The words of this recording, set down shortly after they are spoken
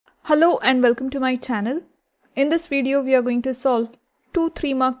Hello and welcome to my channel. In this video we are going to solve two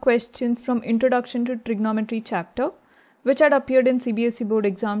 3-mark questions from Introduction to Trigonometry chapter which had appeared in CBSE board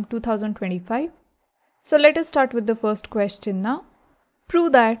exam 2025. So let us start with the first question now.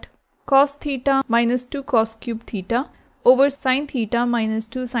 Prove that cos theta minus 2 cos cube theta over sin theta minus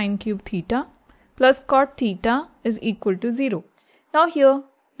 2 sin cube theta plus cot theta is equal to 0. Now here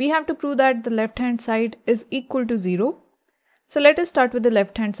we have to prove that the left hand side is equal to 0. So let us start with the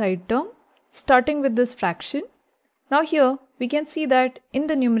left hand side term, starting with this fraction. Now here we can see that in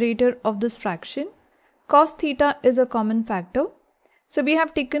the numerator of this fraction, cos theta is a common factor. So we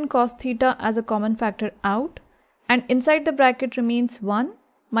have taken cos theta as a common factor out, and inside the bracket remains 1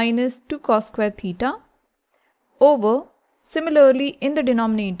 minus 2 cos square theta over, similarly in the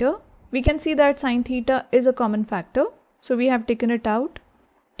denominator, we can see that sin theta is a common factor. So we have taken it out,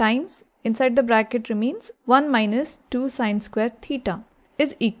 times inside the bracket remains 1 minus 2 sin square theta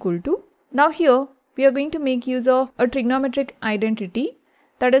is equal to. Now here we are going to make use of a trigonometric identity,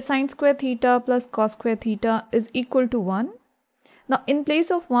 that is sin square theta plus cos square theta is equal to 1. Now in place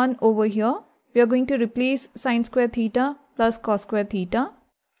of 1 over here, we are going to replace sin square theta plus cos square theta.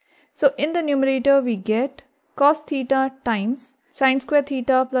 So in the numerator we get cos theta times sin square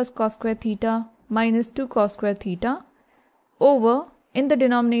theta plus cos square theta minus 2 cos square theta over, in the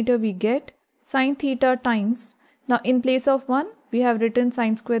denominator we get sin theta times, now in place of 1 we have written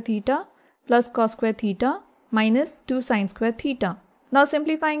sin square theta plus cos square theta minus 2 sin square theta. Now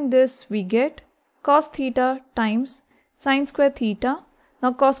simplifying this we get cos theta times sin square theta.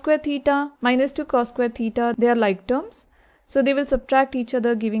 Now cos square theta minus 2 cos square theta, they are like terms, so they will subtract each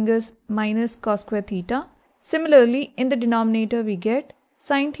other giving us minus cos square theta. Similarly in the denominator we get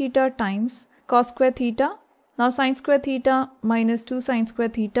sin theta times cos square theta. Now sin square theta minus 2 sin square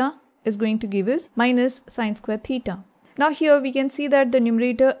theta is going to give us minus sin square theta. Now here we can see that the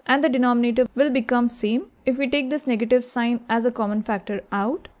numerator and the denominator will become same if we take this negative sign as a common factor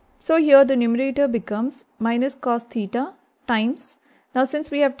out. So here the numerator becomes minus cos theta times, now since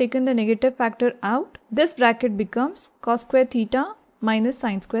we have taken the negative factor out, this bracket becomes cos square theta minus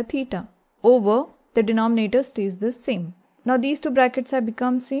sin square theta over, the denominator stays the same. Now these two brackets have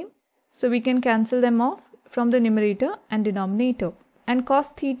become same, so we can cancel them off from the numerator and denominator, and cos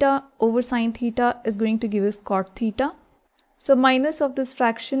theta over sin theta is going to give us cot theta. So minus of this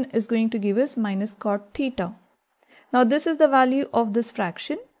fraction is going to give us minus cot theta. Now this is the value of this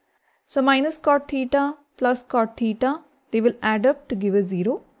fraction. So minus cot theta plus cot theta, they will add up to give us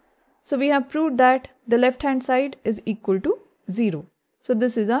 0. So we have proved that the left hand side is equal to 0. So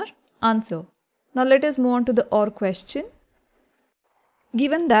this is our answer. Now let us move on to the OR question.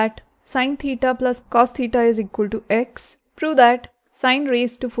 Given that sin theta plus cos theta is equal to x, prove that sin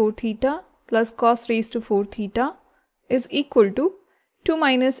raised to 4 theta plus cos raised to 4 theta is equal to 2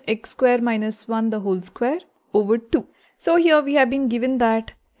 minus x square minus 1 the whole square over 2. So here we have been given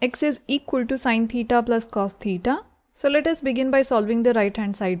that x is equal to sin theta plus cos theta. So let us begin by solving the right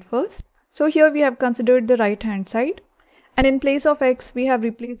hand side first. So here we have considered the right hand side, and in place of x we have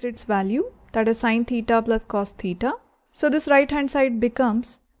replaced its value, that is sin theta plus cos theta. So this right hand side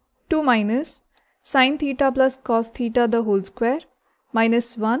becomes 2 minus sin theta plus cos theta the whole square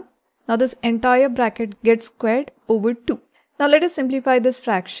minus 1. Now this entire bracket gets squared over 2. Now let us simplify this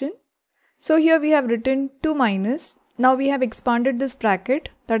fraction. So here we have written 2 minus. Now we have expanded this bracket,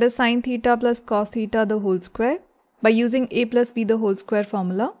 that is sin theta plus cos theta the whole square, by using a plus b the whole square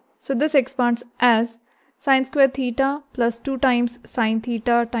formula. So this expands as sin square theta plus 2 times sin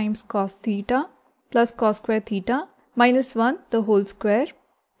theta times cos theta plus cos square theta minus 1 the whole square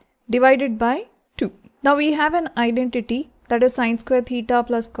divided by 2. Now we have an identity, that is sin square theta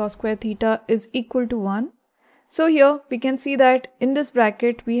plus cos square theta is equal to 1. So here we can see that in this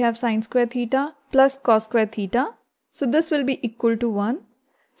bracket we have sin square theta plus cos square theta. So this will be equal to 1.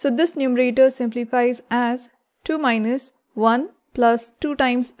 So this numerator simplifies as 2 minus 1 plus 2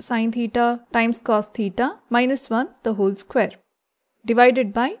 times sin theta times cos theta minus 1 the whole square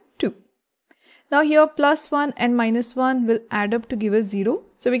divided by 2. Now here plus 1 and minus 1 will add up to give us 0.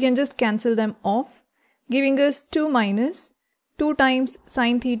 So we can just cancel them off, giving us 2 minus 2 times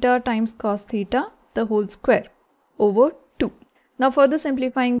sin theta times cos theta the whole square over 2. Now further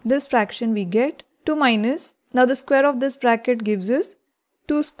simplifying this fraction we get 2 minus, now the square of this bracket gives us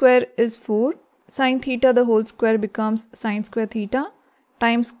 2 square is 4, sin theta the whole square becomes sin square theta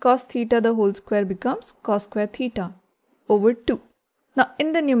times cos theta the whole square becomes cos square theta over 2. Now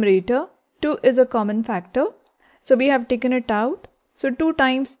in the numerator 2 is a common factor, so we have taken it out. So 2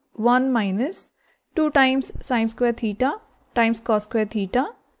 times 1 minus 2 times sin square theta times cos square theta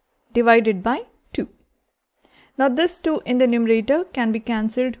divided by 2. Now this 2 in the numerator can be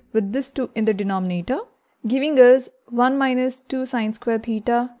cancelled with this 2 in the denominator, giving us 1 minus 2 sin square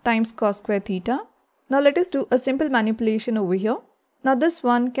theta times cos square theta. Now let us do a simple manipulation over here. Now this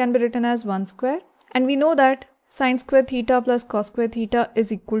 1 can be written as 1 square, and we know that sin square theta plus cos square theta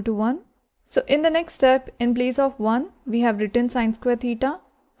is equal to 1. So in the next step, in place of 1, we have written sin square theta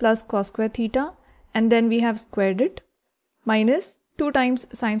plus cos square theta, and then we have squared it, minus 2 times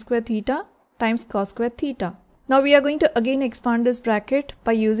sin square theta times cos square theta. Now we are going to again expand this bracket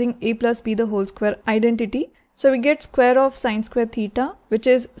by using a plus b the whole square identity. So we get square of sin square theta, which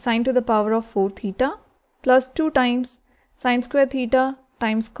is sin to the power of 4 theta, plus 2 times sin square theta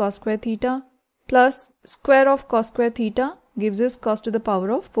times cos square theta, plus square of cos square theta gives us cos to the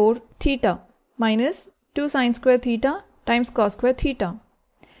power of 4 theta, minus 2 sin square theta times cos square theta.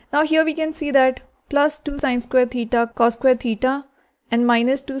 Now here we can see that plus 2 sin square theta cos square theta and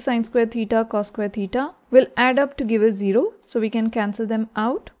minus 2 sin square theta cos square theta will add up to give us 0, so we can cancel them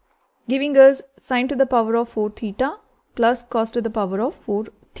out, giving us sin to the power of 4 theta plus cos to the power of 4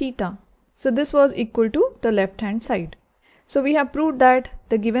 theta. So this was equal to the left hand side. So we have proved that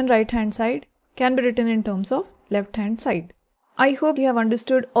the given right hand side can be written in terms of left hand side. I hope you have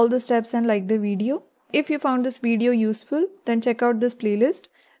understood all the steps and liked the video. If you found this video useful, then check out this playlist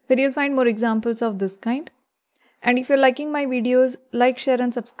where you'll find more examples of this kind. And if you're liking my videos, like, share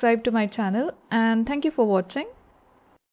and subscribe to my channel, and thank you for watching.